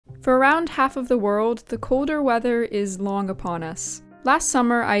For around half of the world, the colder weather is long upon us. Last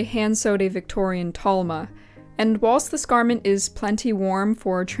summer, I hand-sewed a Victorian talma, and whilst this garment is plenty warm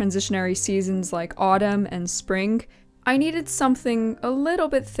for transitionary seasons like autumn and spring, I needed something a little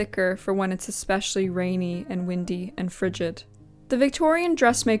bit thicker for when it's especially rainy and windy and frigid. The Victorian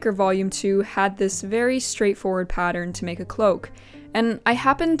Dressmaker Volume 2 had this very straightforward pattern to make a cloak, and I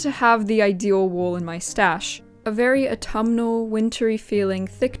happened to have the ideal wool in my stash, a very autumnal, wintry feeling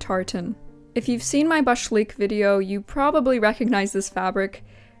thick tartan. If you've seen my bashlik video, you probably recognize this fabric.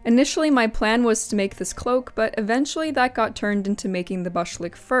 Initially my plan was to make this cloak, but eventually that got turned into making the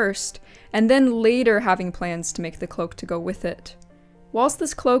bashlik first, and then later having plans to make the cloak to go with it. Whilst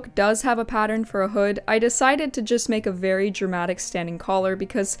this cloak does have a pattern for a hood, I decided to just make a very dramatic standing collar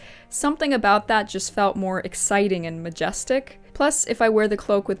because something about that just felt more exciting and majestic. Plus, if I wear the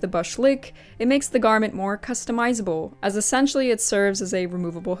cloak with the bashlik, it makes the garment more customizable, as essentially it serves as a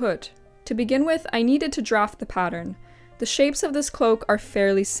removable hood. To begin with, I needed to draft the pattern. The shapes of this cloak are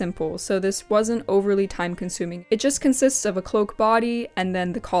fairly simple, so this wasn't overly time-consuming. It just consists of a cloak body and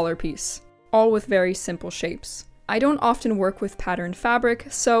then the collar piece, all with very simple shapes. I don't often work with patterned fabric,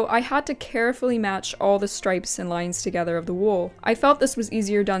 so I had to carefully match all the stripes and lines together of the wool. I felt this was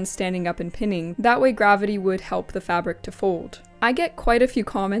easier done standing up and pinning, that way gravity would help the fabric to fold. I get quite a few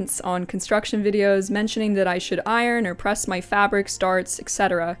comments on construction videos mentioning that I should iron or press my fabrics, darts,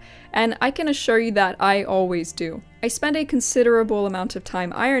 etc., and I can assure you that I always do. I spend a considerable amount of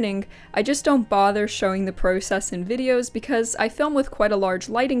time ironing, I just don't bother showing the process in videos because I film with quite a large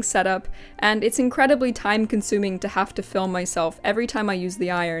lighting setup, and it's incredibly time consuming to have to film myself every time I use the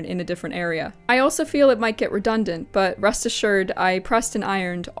iron in a different area. I also feel it might get redundant, but rest assured I pressed and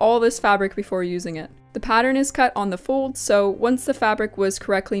ironed all this fabric before using it. The pattern is cut on the fold, so once the fabric was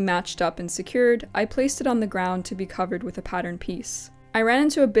correctly matched up and secured, I placed it on the ground to be covered with a pattern piece. I ran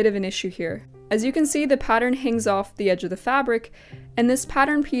into a bit of an issue here. As you can see, the pattern hangs off the edge of the fabric, and this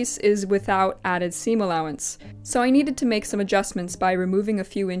pattern piece is without added seam allowance, so I needed to make some adjustments by removing a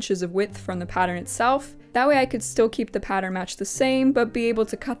few inches of width from the pattern itself. That way I could still keep the pattern match the same, but be able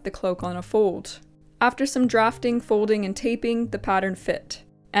to cut the cloak on a fold. After some drafting, folding, and taping, the pattern fit,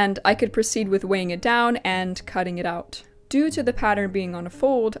 and I could proceed with weighing it down and cutting it out. Due to the pattern being on a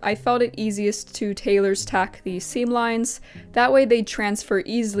fold, I felt it easiest to tailor's tack the seam lines, that way they'd transfer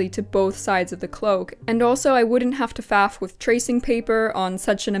easily to both sides of the cloak, and also I wouldn't have to faff with tracing paper on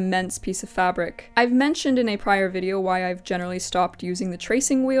such an immense piece of fabric. I've mentioned in a prior video why I've generally stopped using the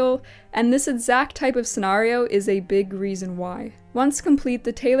tracing wheel, and this exact type of scenario is a big reason why. Once complete,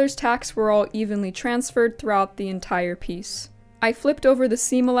 the tailor's tacks were all evenly transferred throughout the entire piece. I flipped over the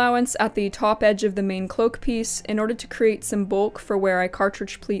seam allowance at the top edge of the main cloak piece in order to create some bulk for where I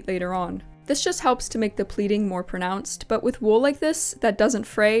cartridge pleat later on. This just helps to make the pleating more pronounced, but with wool like this that doesn't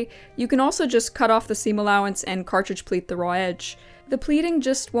fray, you can also just cut off the seam allowance and cartridge pleat the raw edge. The pleating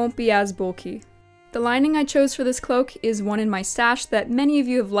just won't be as bulky. The lining I chose for this cloak is one in my stash that many of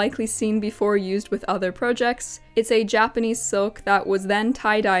you have likely seen before used with other projects. It's a Japanese silk that was then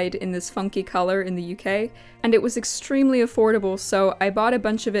tie-dyed in this funky color in the UK, and it was extremely affordable, so I bought a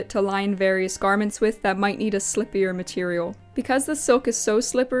bunch of it to line various garments with that might need a slippier material. Because the silk is so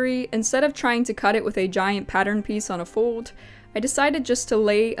slippery, instead of trying to cut it with a giant pattern piece on a fold, I decided just to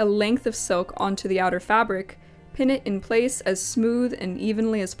lay a length of silk onto the outer fabric, pin it in place as smooth and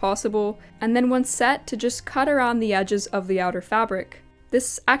evenly as possible, and then once set, to just cut around the edges of the outer fabric.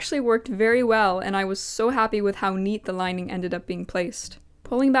 This actually worked very well, and I was so happy with how neat the lining ended up being placed.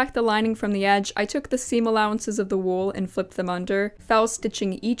 Pulling back the lining from the edge, I took the seam allowances of the wool and flipped them under, foul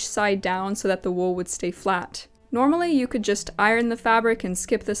stitching each side down so that the wool would stay flat. Normally you could just iron the fabric and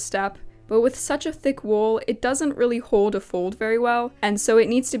skip this step, but with such a thick wool, it doesn't really hold a fold very well, and so it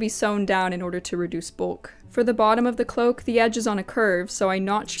needs to be sewn down in order to reduce bulk. For the bottom of the cloak, the edge is on a curve, so I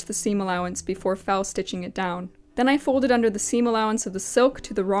notched the seam allowance before foul stitching it down. Then I folded under the seam allowance of the silk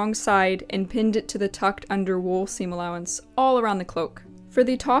to the wrong side and pinned it to the tucked under wool seam allowance, all around the cloak. For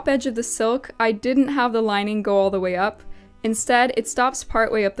the top edge of the silk, I didn't have the lining go all the way up. Instead, it stops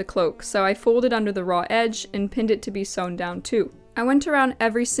partway up the cloak, so I folded under the raw edge and pinned it to be sewn down too. I went around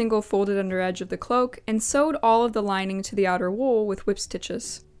every single folded under edge of the cloak and sewed all of the lining to the outer wool with whip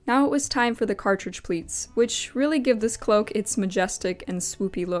stitches. Now it was time for the cartridge pleats, which really give this cloak its majestic and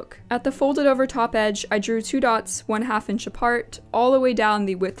swoopy look. At the folded over top edge, I drew 2 dots 1/2 inch apart, all the way down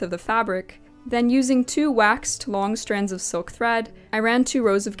the width of the fabric. Then using 2 waxed long strands of silk thread, I ran 2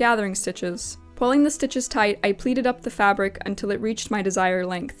 rows of gathering stitches. Pulling the stitches tight, I pleated up the fabric until it reached my desired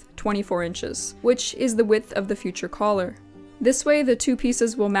length, 24 inches, which is the width of the future collar. This way the two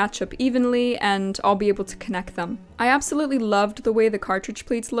pieces will match up evenly and I'll be able to connect them. I absolutely loved the way the cartridge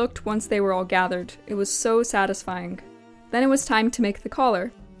pleats looked once they were all gathered. It was so satisfying. Then it was time to make the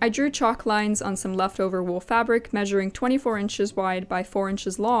collar. I drew chalk lines on some leftover wool fabric measuring 24 inches wide by 4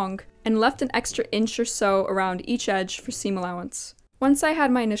 inches long, and left an extra inch or so around each edge for seam allowance. Once I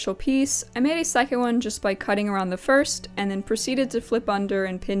had my initial piece, I made a second one just by cutting around the first, and then proceeded to flip under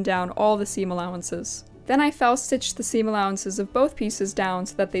and pin down all the seam allowances. Then I fell stitched the seam allowances of both pieces down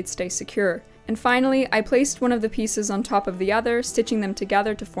so that they'd stay secure. And finally, I placed one of the pieces on top of the other, stitching them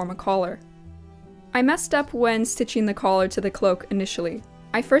together to form a collar. I messed up when stitching the collar to the cloak initially.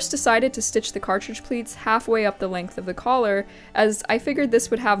 I first decided to stitch the cartridge pleats halfway up the length of the collar, as I figured this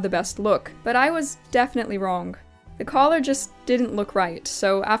would have the best look, but I was definitely wrong. The collar just didn't look right,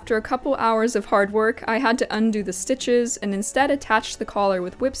 so after a couple hours of hard work, I had to undo the stitches and instead attach the collar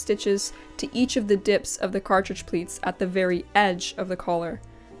with whip stitches to each of the dips of the cartridge pleats at the very edge of the collar.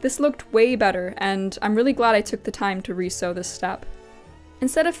 This looked way better, and I'm really glad I took the time to resew this step.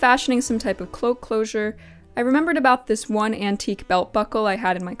 Instead of fashioning some type of cloak closure, I remembered about this one antique belt buckle I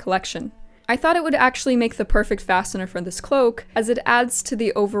had in my collection. I thought it would actually make the perfect fastener for this cloak, as it adds to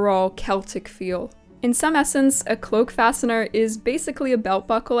the overall Celtic feel. In some essence, a cloak fastener is basically a belt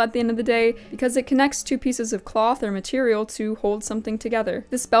buckle at the end of the day, because it connects two pieces of cloth or material to hold something together.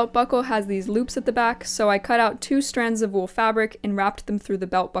 This belt buckle has these loops at the back, so I cut out 2 strands of wool fabric and wrapped them through the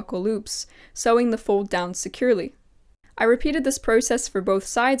belt buckle loops, sewing the fold down securely. I repeated this process for both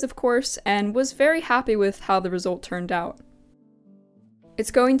sides, of course, and was very happy with how the result turned out.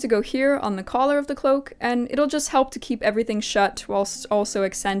 It's going to go here on the collar of the cloak, and it'll just help to keep everything shut whilst also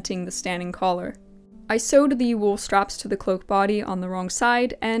accenting the standing collar. I sewed the wool straps to the cloak body on the wrong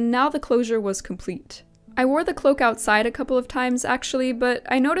side, and now the closure was complete. I wore the cloak outside a couple of times actually, but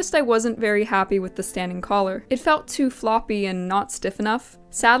I noticed I wasn't very happy with the standing collar. It felt too floppy and not stiff enough.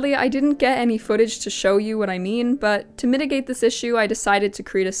 Sadly, I didn't get any footage to show you what I mean, but to mitigate this issue, I decided to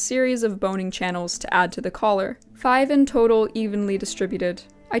create a series of boning channels to add to the collar. 5 in total, evenly distributed.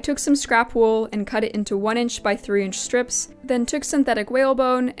 I took some scrap wool and cut it into 1 inch by 3 inch strips, then took synthetic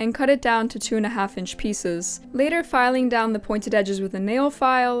whalebone and cut it down to 2.5 inch pieces, later filing down the pointed edges with a nail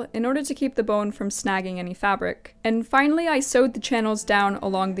file in order to keep the bone from snagging any fabric. And finally I sewed the channels down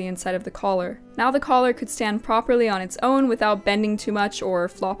along the inside of the collar. Now the collar could stand properly on its own without bending too much or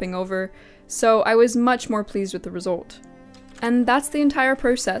flopping over, so I was much more pleased with the result. And that's the entire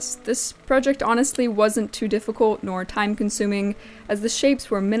process. This project honestly wasn't too difficult nor time-consuming, as the shapes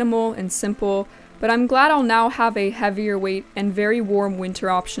were minimal and simple, but I'm glad I'll now have a heavier weight and very warm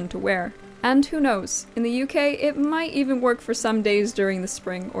winter option to wear. And who knows, in the UK it might even work for some days during the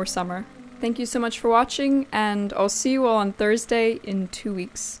spring or summer. Thank you so much for watching, and I'll see you all on Thursday in 2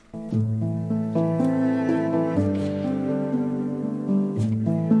 weeks.